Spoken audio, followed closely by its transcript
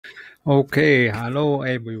Okay, hello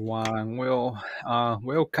everyone.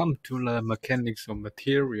 Welcome to the mechanics of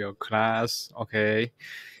material class. Okay,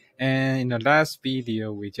 and in the last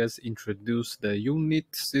video, we just introduced the unit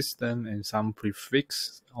system and some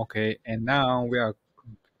prefix. Okay, and now we are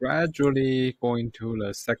gradually going to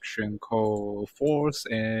the section called force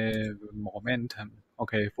and momentum.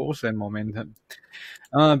 Okay, force and momentum.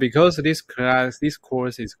 Because this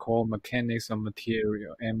course is called Mechanics of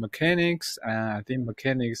Material, and mechanics, I think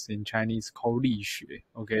mechanics in Chinese called 力学.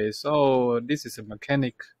 Okay, so this is a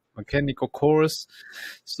mechanical course,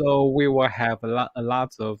 so we will have a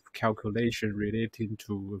lot of calculation relating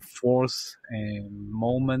to force and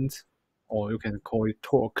moment, or you can call it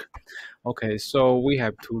torque. Okay, so we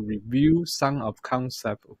have to review some of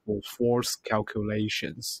concept for force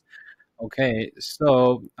calculations. Okay,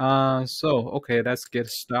 so let's get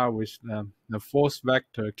started with the force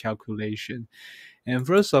vector calculation. And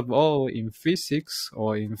first of all, in physics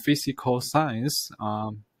or in physical science,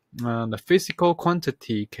 the physical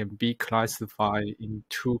quantity can be classified in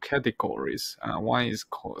two categories. One is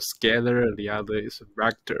called scalar, the other is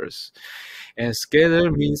vectors. And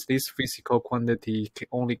scalar means this physical quantity can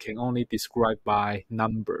only describe by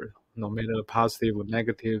number, no matter positive or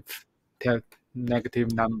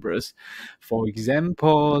negative numbers. For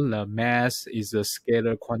example, the mass is a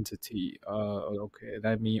scalar quantity. Okay,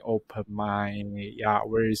 let me open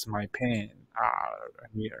where is my pen?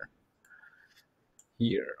 Here,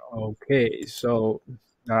 here. Okay, so,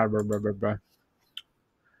 blah, blah, blah, blah, blah,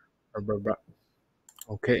 blah, blah.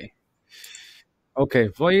 Okay. Okay,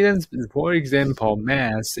 for example,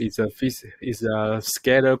 mass is a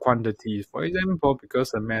scalar quantity. For example,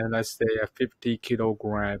 because a mass, let's say a 50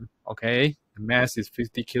 kilogram, okay, the mass is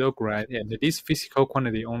 50 kilogram, and this physical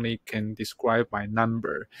quantity only can describe by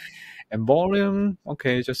number. And volume,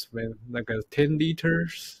 okay, just like a 10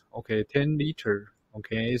 liters, okay, 10 liter,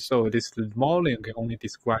 okay, so this volume can only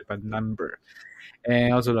describe by number.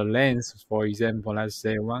 And also the length, for example, let's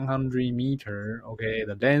say 100 meter. Okay,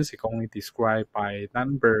 the length is only described by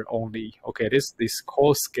number only. Okay, this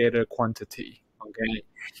called scalar quantity. Okay,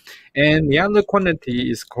 and the other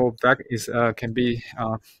quantity is called can be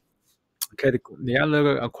the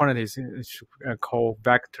other quantities is called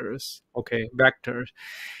vectors. Okay, vectors.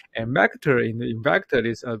 And vector in vector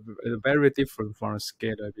is very different from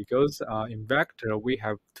scalar because in vector we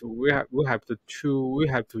have to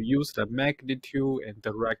use the magnitude and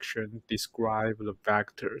direction describe the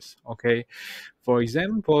vectors. Okay, for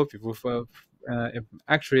example,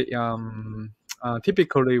 actually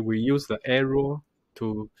typically we use the arrow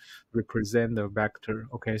to represent the vector.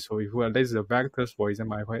 Okay, so if this is the vectors, for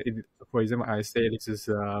example, I say this is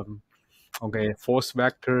okay, force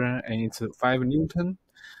vector and it's 5 Newton.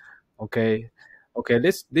 Okay, okay.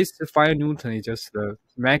 This 5 Newton is just the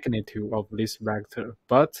magnitude of this vector,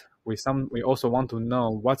 but we also want to know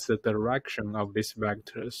what's the direction of this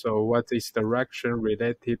vector. So what is direction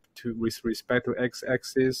relative to with respect to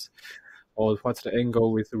x-axis, or what's the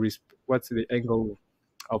angle what's the angle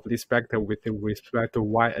of this vector with respect to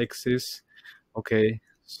y-axis? Okay,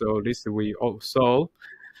 so this we also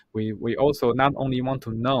not only want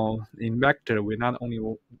to know in vector, we not only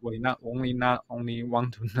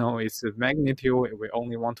want to know its magnitude, we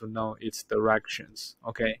only want to know its directions.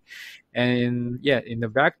 Okay, and yeah, in the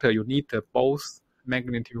vector you need both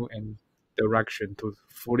magnitude and direction to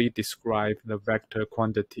fully describe the vector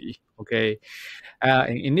quantity. Okay,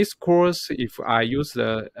 in this course, if I use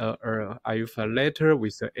a letter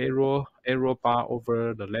with the arrow bar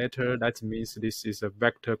over the letter, that means this is a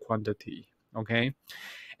vector quantity. Okay,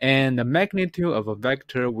 and the magnitude of a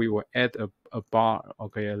vector, we will add a bar,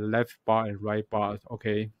 okay, a left bar and right bar,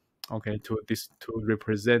 okay, okay, to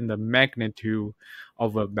represent the magnitude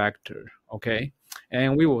of a vector, okay.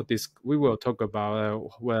 And we will talk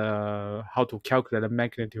about how to calculate the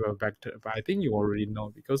magnitude of a vector. But I think you already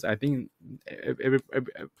know because I think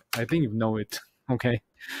you know it, okay.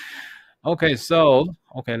 Okay, so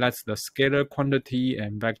okay, that's the scalar quantity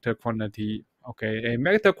and vector quantity. Okay, and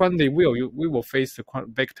vector quantity we will face the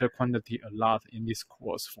vector quantity a lot in this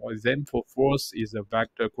course. For example, force is a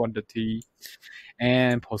vector quantity,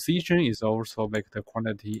 and position is also vector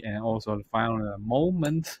quantity, and also finally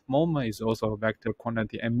moment is also a vector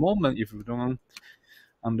quantity. And moment, if you don't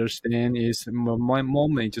understand, is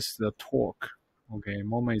moment is just the torque. Okay,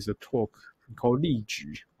 moment is a torque called 力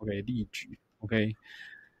矩. Okay, 力矩. Okay.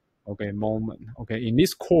 Okay, moment. Okay, in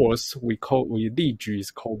this course, we Liju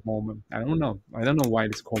is called moment. I don't know. I don't know why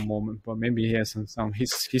it's called moment, but maybe he has some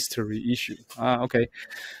history issue. Okay.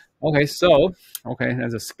 Okay, so okay,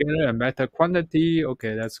 that's a scalar and vector quantity.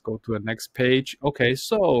 Okay, let's go to the next page. Okay,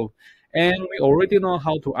 so And we already know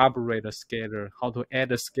how to operate a scalar, how to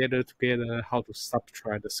add a scalar together, how to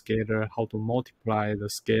subtract the scalar, how to multiply the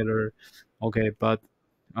scalar. Okay, but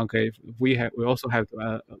okay, we also have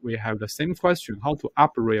we have the same question: how to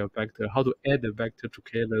operate a vector, how to add a vector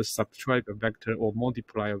together, subtract a vector, or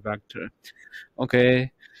multiply a vector.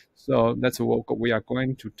 Okay, so that's what we are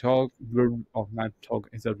going to talk. Or not talk,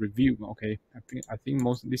 it's a review. Okay, I think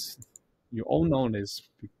most of this you all know this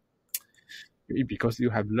because you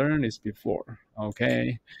have learned this before.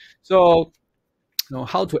 Okay, so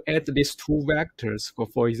how to add these two vectors.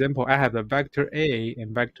 For example, I have a vector A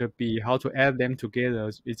and vector B. How to add them together?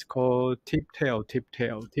 It's called tip tail, tip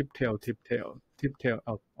tail, tip tail, tip tail, tip tail.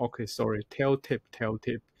 Oh, okay, sorry, tail tip, tail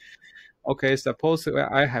tip. Okay, suppose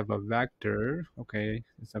I have a vector. Okay,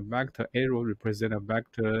 it's a vector. Arrow represent a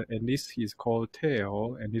vector, and this is called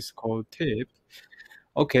tail, and this is called tip.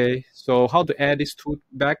 Okay, so how to add these two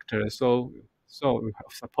vectors? So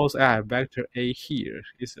suppose I have vector A here.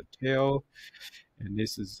 It's a tail, and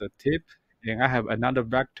this is the tip. And I have another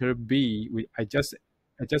vector B. I just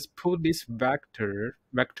put this vector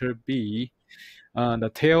B,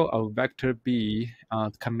 the tail of vector B,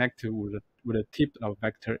 connected with the tip of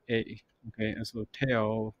vector A. Okay, and so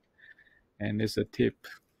tail, and it's a tip.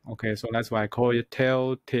 Okay, so that's why I call it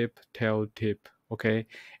tail tip, tail tip. Okay,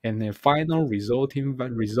 and the final resultant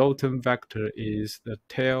vector is the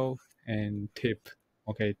tail and tip.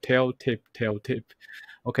 Okay, tail tip, tail tip.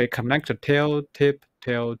 Okay, connect the tail tip,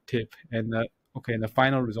 tail tip, and the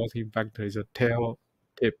final resulting vector is a tail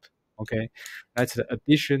tip. Okay, that's the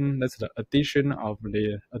addition. That's the addition of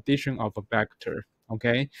a vector.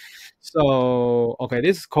 Okay, so okay,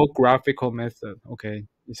 this is called graphical method. Okay,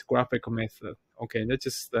 it's graphical method. Okay, let's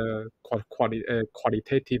just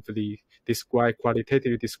qualitatively describe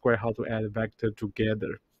how to add vector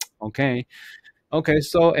together. Okay, okay.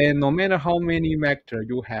 So and no matter how many vector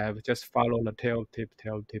you have, just follow the tail tip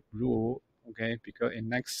rule. Okay, because in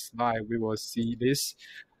next slide we will see this.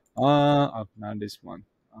 Not this one.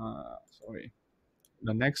 Sorry.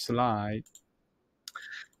 The next slide.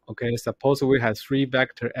 Okay, suppose we have three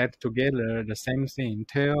vector add together, the same thing,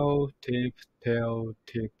 tail, tip, tail,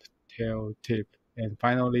 tip, tail, tip. And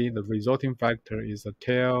finally, the resulting vector is a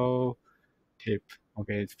tail, tip.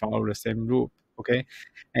 Okay, it follows the same rule. Okay,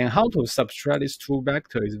 and how to subtract these two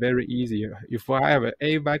vectors is very easy. If I have an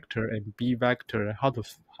A vector and B vector, how to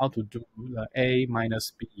do the A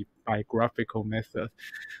minus B by graphical method?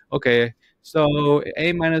 Okay, so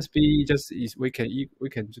A minus B just is we can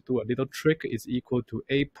do a little trick. Is equal to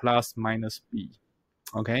A plus minus B.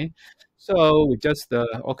 Okay, so we just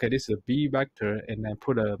okay, this is a B vector, and then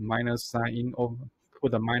put a minus sign in over,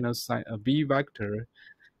 put a minus sign a B vector.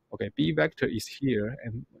 Okay, B vector is here,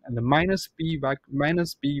 and the minus B vector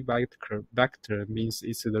means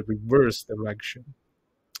it's the reverse direction.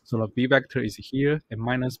 So the B vector is here, and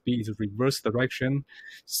minus B is reverse direction,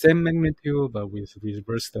 same magnitude but with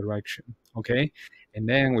reverse direction. Okay, and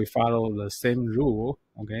then we follow the same rule.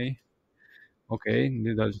 Okay, okay.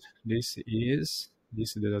 This is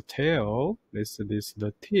the tail. This is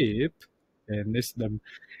the tip, and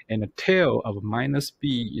the tail of minus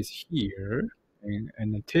B is here,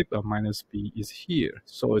 and the tip of minus B is here.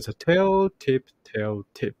 So it's a tail tip,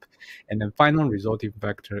 and the final resulting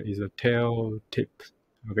vector is a tail tip.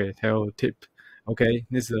 Okay, tail tip. Okay,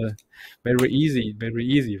 this is very easy,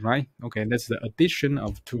 right? Okay, that's the addition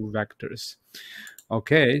of two vectors.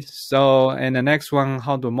 Okay, so and the next one,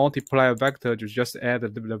 how to multiply a vector? You just add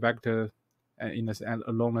the vector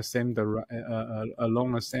along the same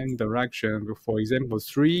direction. For example,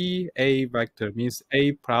 3a vector means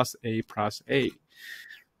a plus a plus a,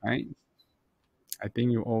 right? I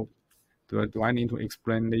think you all do I need to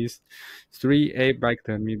explain this? 3a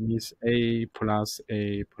vector means a plus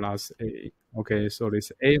a plus a. Okay, so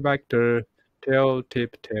this a vector, tail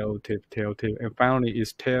tip, tail tip, tail tip, and finally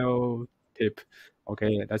is tail tip.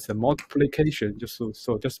 Okay, that's the multiplication. Just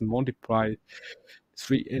multiply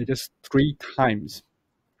just three times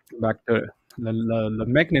vector. The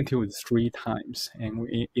magnitude is three times, and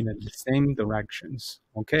we in the same directions.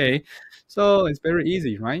 Okay, so it's very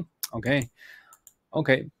easy, right? Okay.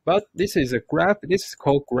 Okay, but this is a graph. This is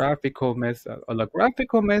called graphical method. The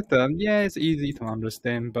graphical method, yeah, it's easy to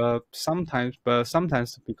understand, but sometimes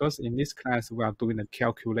because in this class we are doing a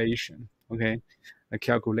calculation. Okay, the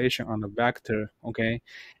calculation on the vector. Okay,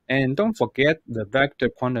 and don't forget the vector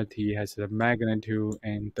quantity has the magnitude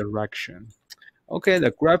and direction. Okay,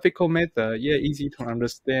 the graphical method, yeah, easy to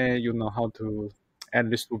understand. You know how to add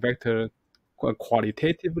this to vector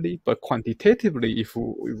qualitatively, but quantitatively, if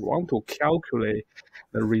we want to calculate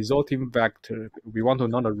the resulting vector, we want to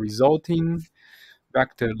know the resulting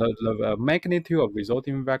vector, the magnitude of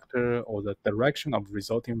resulting vector or the direction of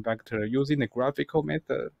resulting vector using the graphical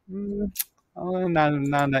method.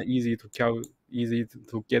 Not that easy to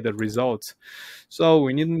to get the results. So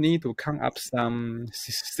we need to come up some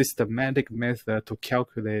systematic method to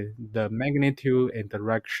calculate the magnitude and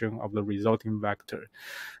direction of the resulting vector.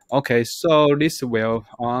 Okay, so this will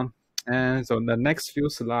and so the next few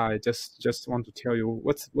slides just want to tell you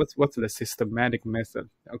what's the systematic method.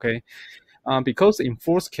 Okay, because in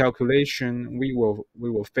force calculation, we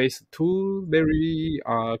will face two very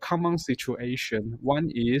common situation. One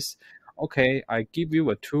is, okay, I give you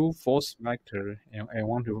a two force vector and I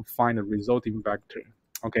want to find a resulting vector.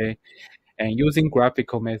 Okay, and using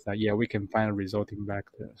graphical method, yeah, we can find a resulting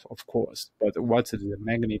vector, of course. But what's the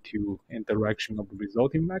magnitude and direction of the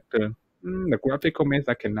resulting vector? The graphical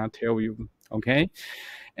method cannot tell you. Okay,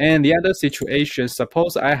 and the other situation,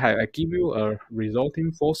 suppose I give you a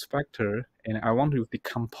resulting force vector and I want to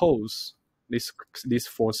decompose this these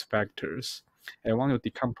force vectors. I want to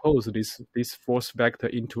decompose this force vector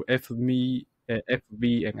into FV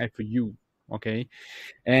and FU. Okay,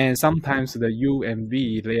 and sometimes the U and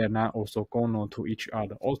V, they are not orthogonal to each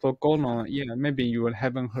other. Orthogonal, yeah, maybe you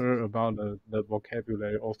haven't heard about the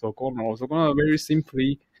vocabulary orthogonal. Orthogonal, very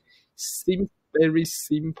simply, very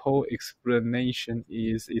simple explanation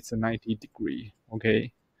is it's a 90-degree.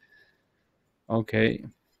 Okay, okay,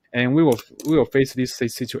 and we will face this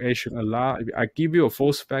situation a lot. I give you a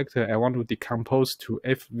force vector, I want to decompose to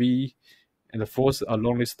FV and the force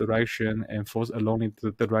along this direction and force along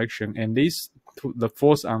the direction, and the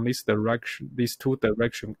force on this direction, these two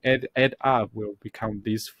directions add up will become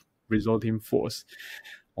this resulting force.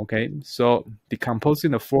 Okay, so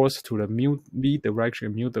decomposing the force to the v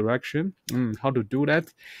direction, how to do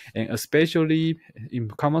that? And especially in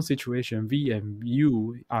common situation, v and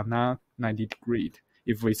u are not 90 degrees.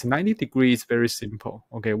 If it's 90 degrees, very simple.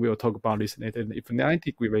 Okay, we'll talk about this later. If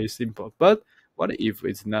 90 degrees, very simple. But what if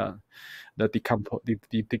it's not? The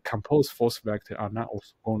decomposed force vector are not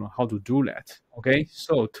orthogonal. How to do that? Okay,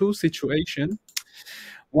 so two situations.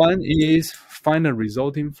 One is find the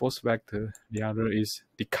resulting force vector. The other is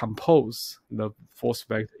decompose the force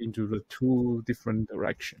vector into the two different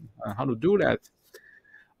directions. How to do that?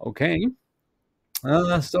 Okay.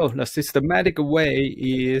 So the systematic way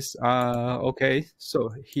is okay. So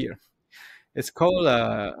here it's called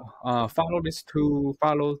follow the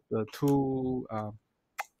two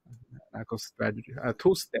strategy,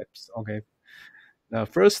 two steps. Okay. The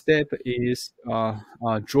first step is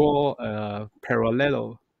draw a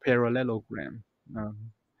parallelogram.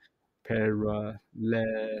 Um, Parallelogram.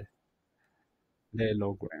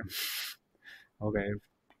 Okay,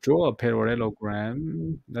 draw a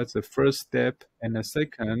parallelogram. That's the first step, and the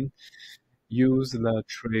second, use the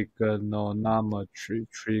trigonometry.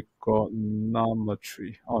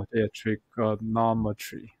 Oh, yeah,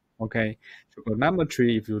 trigonometry. Okay,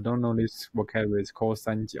 trigonometry. If you don't know this vocabulary, it's called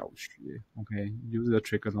三角学. Okay, use the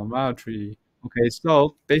trigonometry. Okay,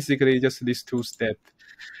 so basically just these two steps.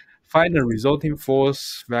 Find the resulting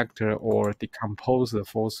force vector or decompose the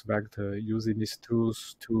force vector using these two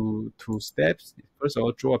steps. First of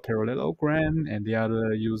all, draw a parallelogram, and the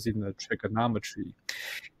other using the trigonometry.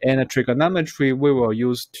 And the trigonometry, we will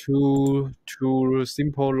use two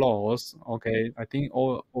simple laws. Okay, I think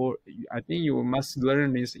you must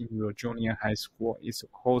learn this in your junior high school. It's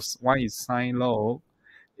cos one is sine law,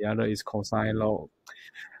 the other is cosine law.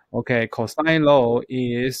 Okay, cosine law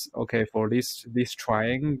is okay for this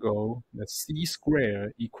triangle. The c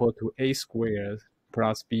squared equal to a squared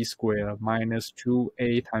plus b squared minus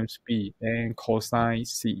 2a times b, and cosine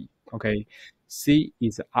c. Okay, c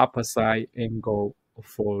is the opposite angle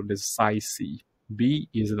for the side c. B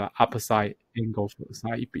is the opposite angle for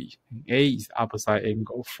side B. A is the opposite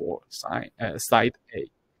angle for side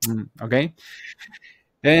A. Okay.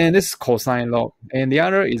 And this is cosine law, and the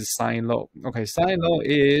other is sine law. Okay, sine law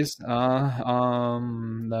is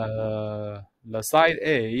the side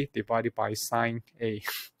A divided by sine A.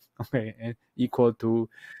 Okay, and equal to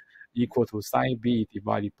sine B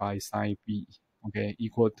divided by sine B. Okay,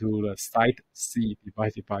 equal to the side C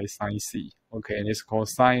divided by sine C. Okay, and it's called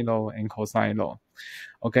sine law and cosine law.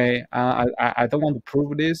 Okay, I don't want to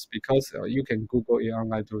prove this because you can Google it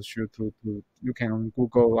online you can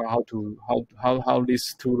Google how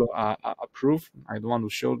these two are approved. I don't want to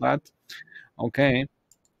show that. Okay,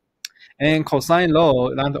 and cosine law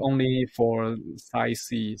not only for side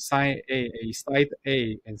C, side A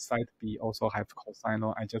and side B also have cosine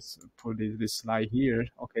law. I just put this slide here.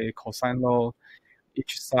 Okay, cosine law.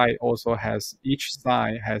 Each side has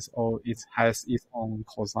its own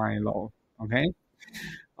cosine law. Okay.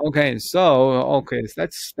 Okay, so okay,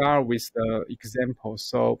 let's start with the example.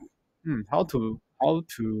 So, how to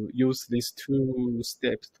use these two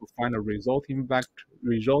steps to find a resulting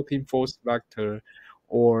force vector,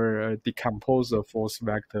 or decompose a force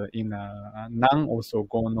vector in a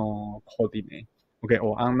non-orthogonal coordinate. Okay,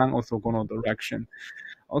 or non-orthogonal direction.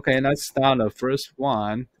 Okay, let's start the first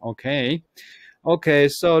one. Okay. Okay,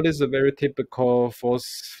 so this is a very typical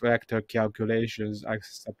force vector calculations. I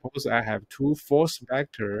suppose I have two force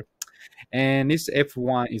vector, and this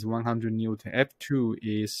F1 is 100 Newton, F2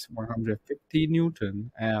 is 150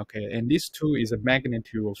 Newton. Okay, and this two is a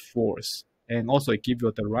magnitude of force, and also it gives you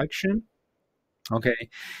a direction. Okay,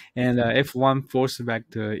 and F1 force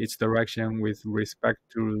vector, its direction with respect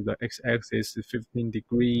to the x-axis is 15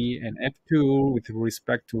 degree, and F2 with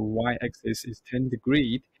respect to y-axis is 10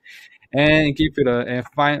 degree. And give it a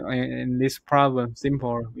find in this problem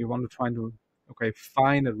simple. We want to try to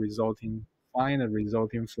find the resulting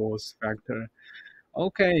force vector.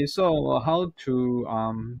 Okay, so how to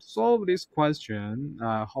solve this question?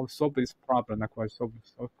 How to solve this problem? Not quite solve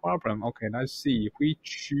problem. Okay, let's see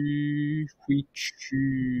which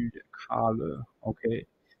color. Okay.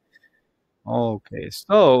 Okay,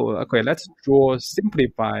 so okay, let's draw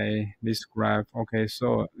simplify this graph. Okay,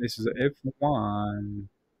 so this is F1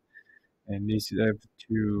 and this is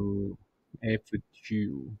F2,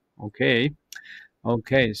 F2. Okay,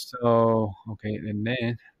 okay, so okay, and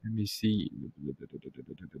then let me see.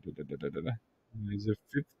 It's a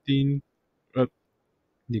 15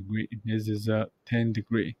 degree. This is a 10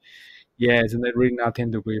 degree. Yeah, it's not really not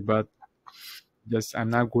 10 degree, but just I'm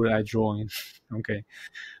not good at drawing. Okay.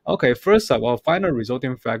 Okay, first of all, find a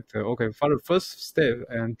resulting factor. Okay, for the first step,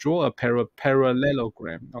 and draw a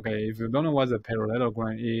parallelogram. Okay, if you don't know what a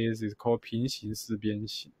parallelogram is, it's called 平行四边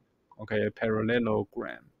形. Okay, a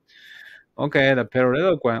parallelogram. Okay, the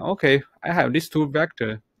parallelogram. Okay, I have these two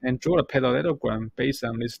vector and draw a parallelogram based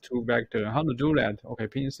on these two vector. How to do that? Okay,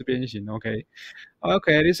 平行四边形. Okay,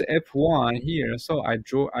 okay, this F1 here. So I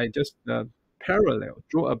just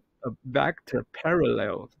draw a vector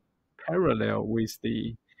parallel with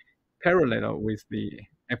the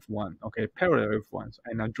F1. Okay, parallel F1.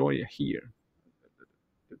 And I draw it here.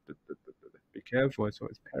 Be careful. So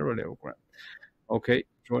it's parallelogram. Okay,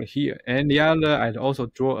 draw it here. And the other, I also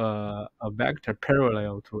draw a vector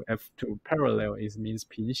parallel to F2. Parallel is means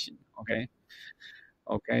平行. Okay.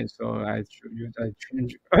 Okay, so I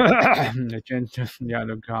change I change the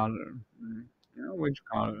other color. Which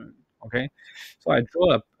color? Okay, so I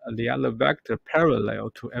draw the other vector parallel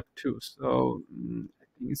to F2. So I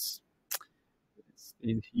think it's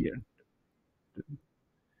in here.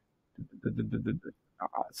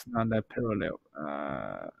 It's not that parallel.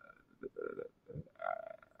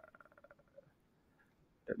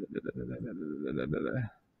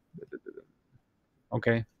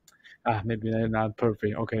 Okay. Maybe they're not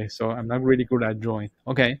perfect. Okay, so I'm not really good at drawing.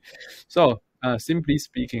 Okay, so simply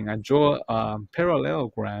speaking, I draw a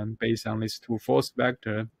parallelogram based on these two force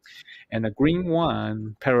vector, and the green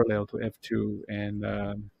one parallel to F2, and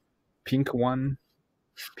pink one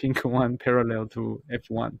parallel to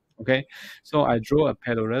F1. Okay, so I draw a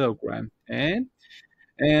parallelogram, and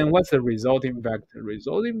what's the resulting vector?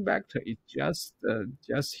 Resulting vector is just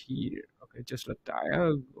here. Okay, just a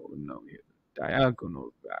diagonal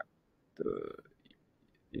vector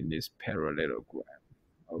in this parallelogram.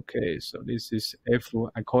 Okay, so this is F.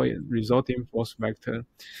 I call it resulting force vector.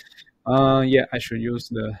 Yeah, I should use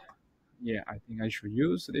the. Yeah, I think I should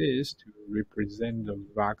use this to represent the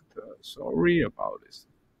vector. Sorry about this.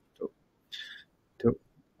 So,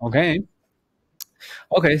 okay.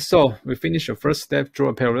 Okay, so we finished the first step, draw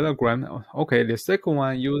a parallelogram. Okay, the second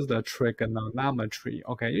one, use the trigonometry.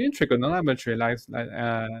 Okay, in trigonometry, like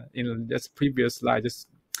in this previous slide, just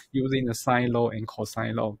using the sine law and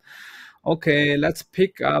cosine law. Okay, let's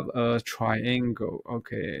pick up a triangle.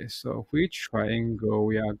 Okay, so which triangle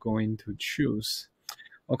we are going to choose?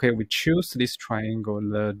 Okay, we choose this triangle,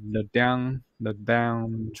 the down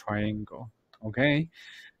triangle. Okay,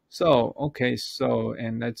 so okay, so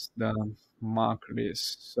and let's mark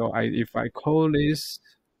this. So if I call this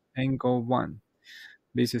angle 1,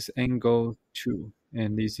 this is angle 2,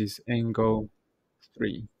 and this is angle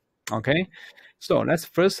 3. Okay, so let's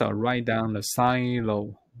first write down the sine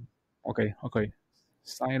law. Okay,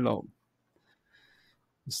 sine law.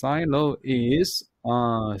 Sine law is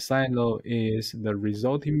the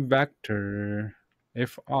resulting vector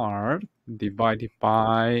fr divided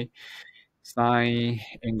by sine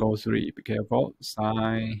angle 3. Be careful,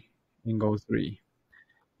 sine angle 3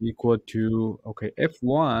 equal to, okay,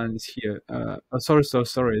 F1 is here.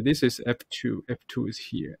 Sorry. This is F2. F2 is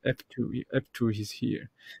here. F2 is here.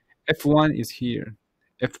 F1 is here.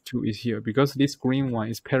 F2 is here because this green one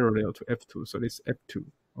is parallel to F2, so this F2.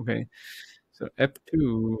 Okay, so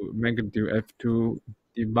F2 magnitude F2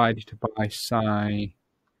 divided by sine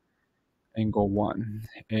angle 1,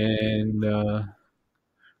 and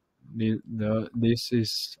this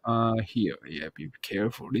is here. Yeah, be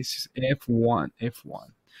careful. This is F1,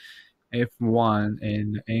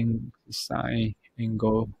 and sine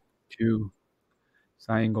angle 2,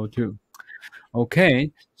 sine angle 2.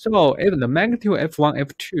 Okay, so if the magnitude F1,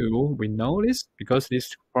 F2, we know this because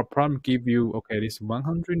this problem give you, okay, this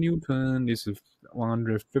 100 Newton, this is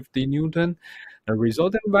 150 Newton. The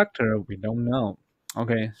resultant vector, we don't know.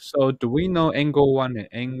 Okay, so do we know angle 1 and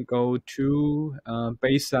angle 2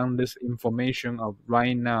 based on this information of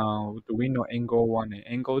right now? Do we know angle 1 and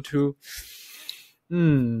angle 2?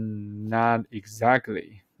 Not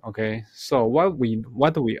exactly. Okay, so what we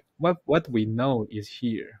know is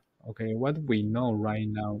here. Okay, what we know right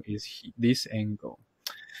now is this angle.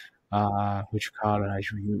 Which color I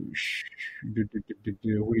should use?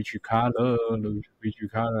 Which color? Which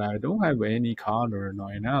color? I don't have any color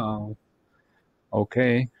right now.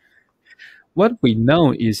 Okay, what we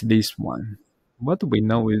know is this one. What we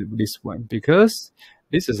know is this one because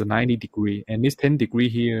this is a 90 degree and this 10 degree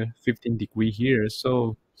here, 15 degree here.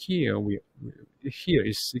 So here here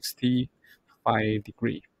is 65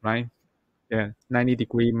 degree, right? Yeah, 90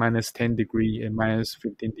 degree minus 10 degree and minus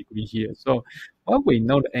 15 degree here. So what we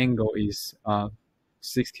know the angle is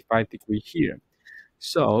 65 degree here.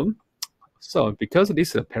 So because this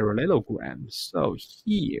is a parallelogram, so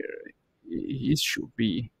here it should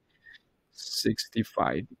be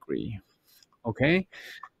 65 degree. Okay,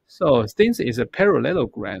 so since it's a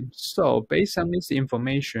parallelogram, so based on this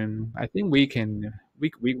information, I think we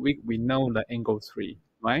know the angle 3,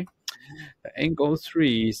 right? The angle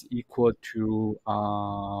 3 is equal to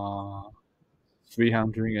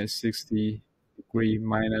 360 degree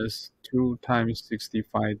minus 2 times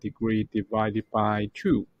 65 degree divided by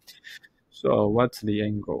 2. So what's the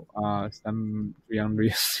angle? Some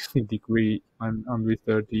 360 degree,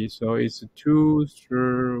 130. So it's 2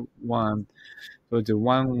 through 1. So it's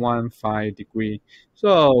 115 degree.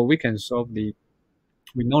 So we can solve we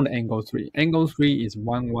know the angle 3. Angle 3 is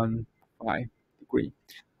 115 degree.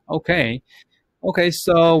 Okay. Okay,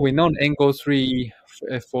 so we know the angle 3,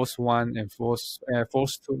 force 1 and force 2,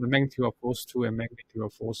 the magnitude of force 2 and magnitude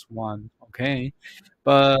of force 1. Okay,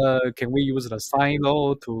 but can we use the sine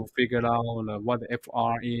law to figure out what the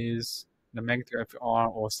FR is, the magnitude of FR,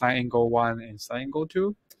 or sine angle 1 and sine angle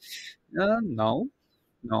 2? No,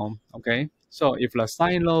 no. Okay, so if the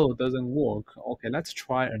sine law doesn't work, okay, let's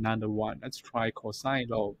try another one. Let's try cosine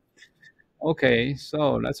law. Okay,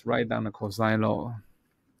 so let's write down the cosine law.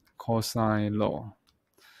 Cosine law.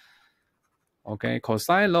 Okay,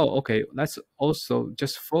 cosine law. Okay, let's also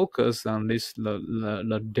just focus on this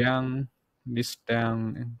this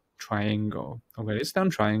down triangle. Okay, this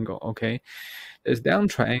down triangle. Okay, this down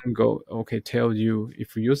triangle. Okay, tell you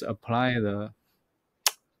if you apply the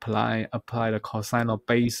cosine law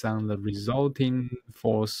based on the resulting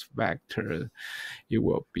force vector, it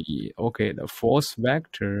will be okay. The force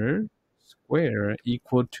vector square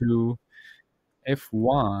equal to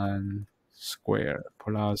F1 square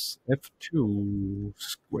plus F2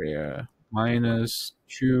 square minus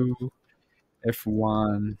 2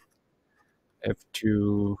 F1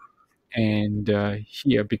 F2, and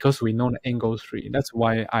here because we know the angle 3, that's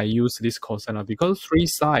why I use this cosine, because three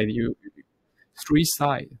side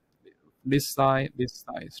this side,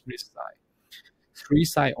 three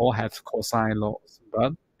side all have cosine laws,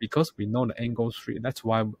 but because we know the angle 3, that's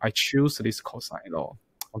why I choose this cosine law.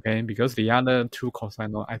 Okay, because the other two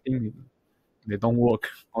cosine law, I think they don't work.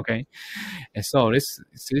 Okay, and so this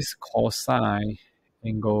cosine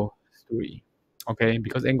angle 3. Okay,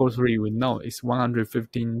 because angle 3 we know is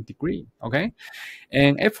 115 degree. Okay,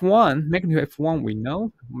 and F1 magnitude F1 we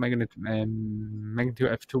know, magnitude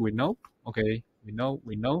F2 we know. Okay, we know,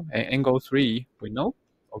 and angle 3 we know.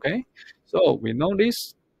 Okay, so we know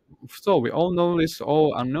this. So we all know this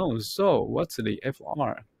all unknown. So what's the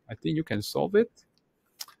FR? I think you can solve it.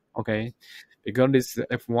 Okay, because this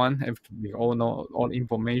F1, F2, we all know all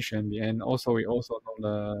information, and also we also know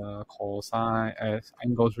the cosine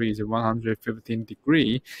angle 3 is 115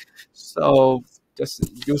 degree. So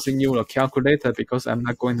just using your calculator, because I'm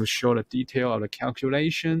not going to show the detail of the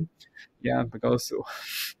calculation. Yeah, because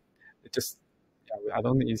it just, yeah, I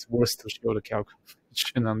don't think it's worth to show the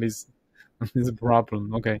calculation on this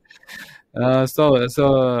problem. Okay. So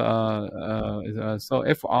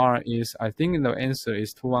FR is, I think the answer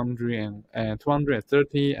is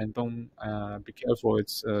 230, and don't be careful,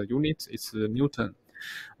 it's units, it's Newton.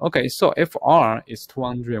 Okay, so Fr is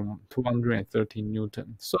 213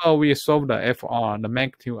 Newton. So we solve the Fr, the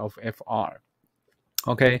magnitude of Fr.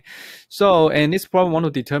 Okay, so and this problem want to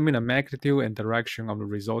determine the magnitude and direction of the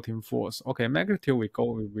resulting force. Okay, magnitude we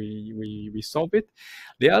solve it.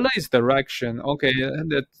 The other is direction. Okay,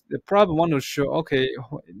 the problem want to show. Okay,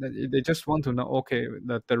 they just want to know. Okay,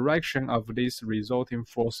 the direction of this resulting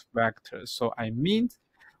force vector. So I mean,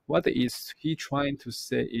 what is he trying to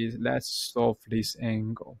say is let's solve this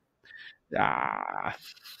angle. Ah,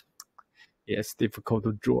 yes, difficult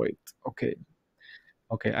to draw it. Okay,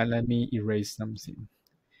 okay, and let me erase something.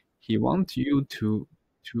 He wants you to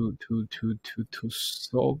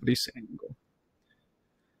solve this angle.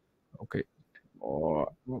 Okay,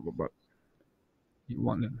 or what you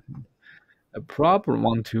want a problem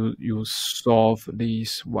want to you solve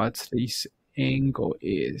this what this angle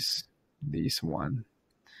is. This one,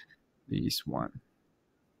 this one.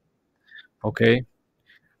 Okay,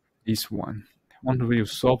 this one. Want to you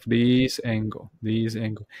solve this angle,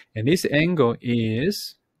 and this angle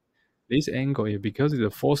is because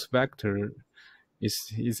the force vector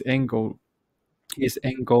is angle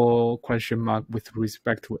question mark with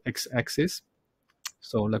respect to x-axis.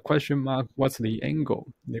 So the question mark, what's the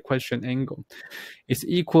angle? The question angle is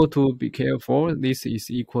equal to, be careful, this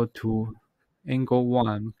is equal to angle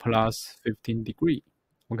 1 plus 15 degree.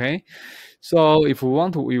 Okay, so if we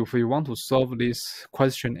want to solve this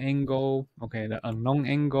question angle, okay, the unknown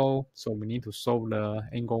angle, so we need to solve the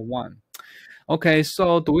angle 1. Okay,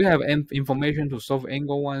 so do we have information to solve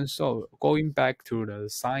angle 1? So going back to the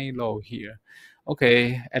sine law here.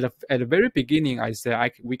 Okay, at the very beginning, I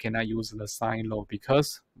said we cannot use the sine law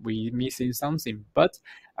because we missing something. But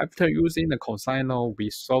after using the cosine law, we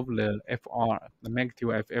solve the FR, the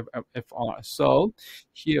magnitude of FR. So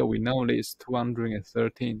here we know this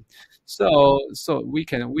 213. So we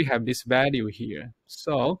have this value here.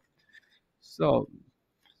 So so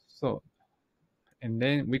and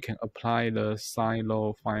then we can apply the sine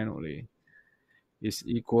law finally. Is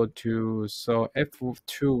equal to, so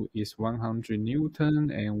F2 is 100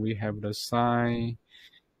 Newton, and we have the sine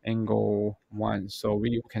angle 1. So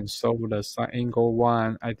we can solve the sine angle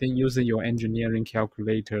 1, I think, using your engineering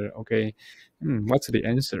calculator. Okay, what's the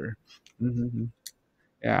answer?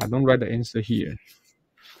 Yeah, don't write the answer here.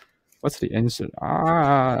 What's the answer?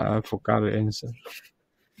 I forgot the answer.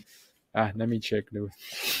 Let me check the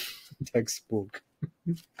textbook.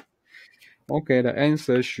 Okay, the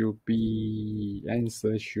answer should be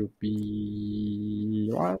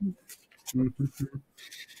what?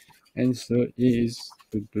 Answer is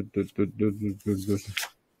the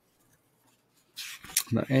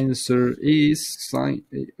answer is sine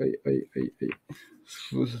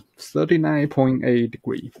 39.8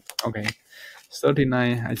 degree. Okay,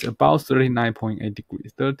 39. It's about 39.8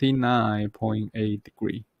 degrees. 39.8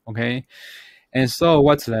 degree. Okay. And so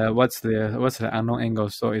what's the unknown angle?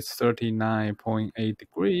 So it's 39.8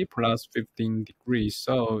 degree plus 15 degrees.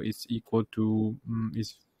 So it's equal to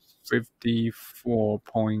it's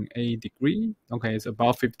 54.8 degree. Okay, it's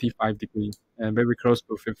about 55 degree and very close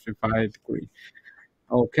to 55 degree.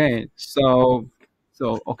 Okay, so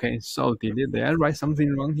okay, so did I write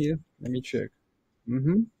something wrong here? Let me check.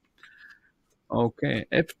 Okay,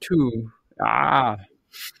 F2.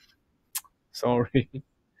 Sorry.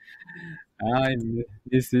 I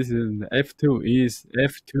this is F2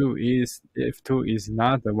 is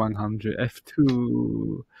not the 100.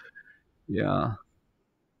 F2, yeah,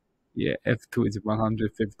 F2 is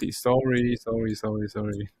 150. Sorry.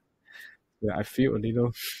 Yeah, I feel a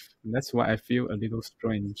little. That's why I feel a little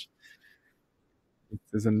strange. It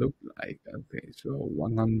doesn't look like, okay. So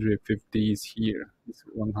 150 is here. It's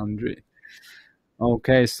 100.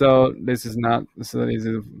 Okay, so this is not. So this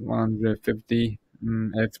is 150.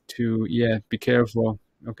 F2. Yeah, be careful.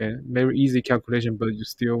 Okay, very easy calculation, but you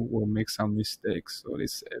still will make some mistakes. So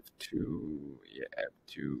this F2. Yeah,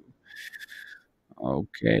 F2.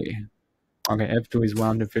 Okay. Okay, F2 is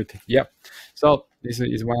 150. Yep. So this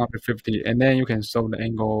is 150, and then you can solve the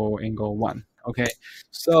angle 1. Okay.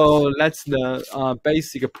 So that's the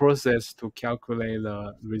basic process to calculate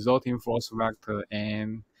the resulting force vector,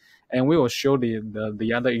 and we will show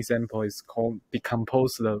the other example is called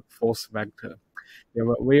decompose the force vector. Yeah,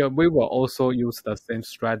 we will also use the same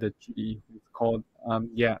strategy. It's called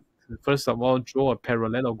First of all, draw a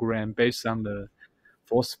parallelogram based on the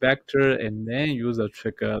force vector, and then use a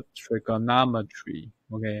trigonometry.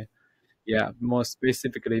 Okay, yeah, more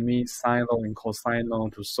specifically means sine law and cosine law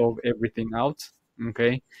to solve everything out.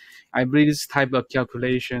 Okay, I believe this type of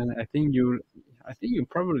calculation, I think you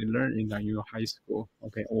probably learned in your high school.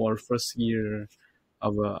 Okay, or first year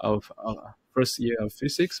of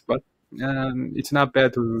physics, but It's not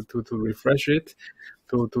bad to refresh it,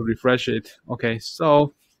 to refresh it. Okay,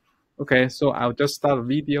 so I'll just start a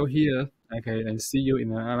video here. Okay, and see you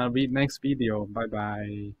in another next video. Bye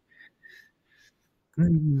bye.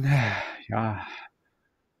 Yeah, yeah,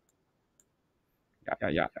 yeah, yeah,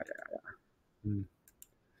 yeah, yeah. Mm.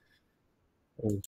 Oh.